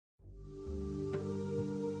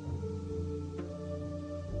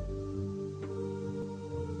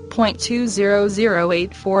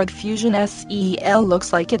2.2008 Ford Fusion SEL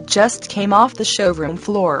looks like it just came off the showroom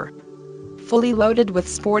floor. Fully loaded with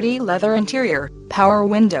sporty leather interior, power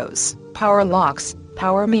windows, power locks,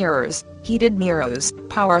 power mirrors, heated mirrors,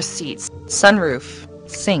 power seats, sunroof,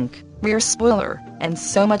 sink, rear spoiler, and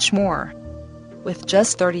so much more. With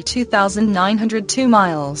just 32,902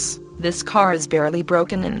 miles, this car is barely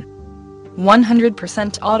broken in. 100%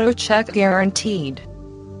 AutoCheck guaranteed.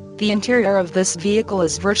 The interior of this vehicle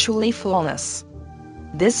is virtually flawless.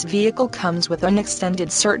 This vehicle comes with an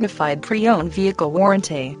extended certified pre-owned vehicle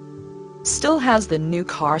warranty. Still has the new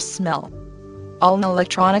car smell. All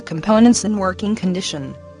electronic components in working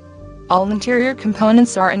condition. All interior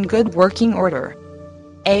components are in good working order.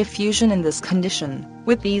 A Fusion in this condition,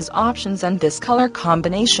 with these options and this color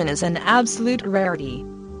combination, is an absolute rarity.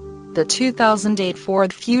 The 2008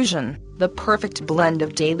 Ford Fusion, the perfect blend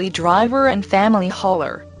of daily driver and family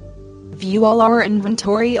hauler. View all our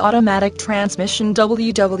inventory. Automatic transmission.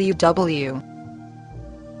 www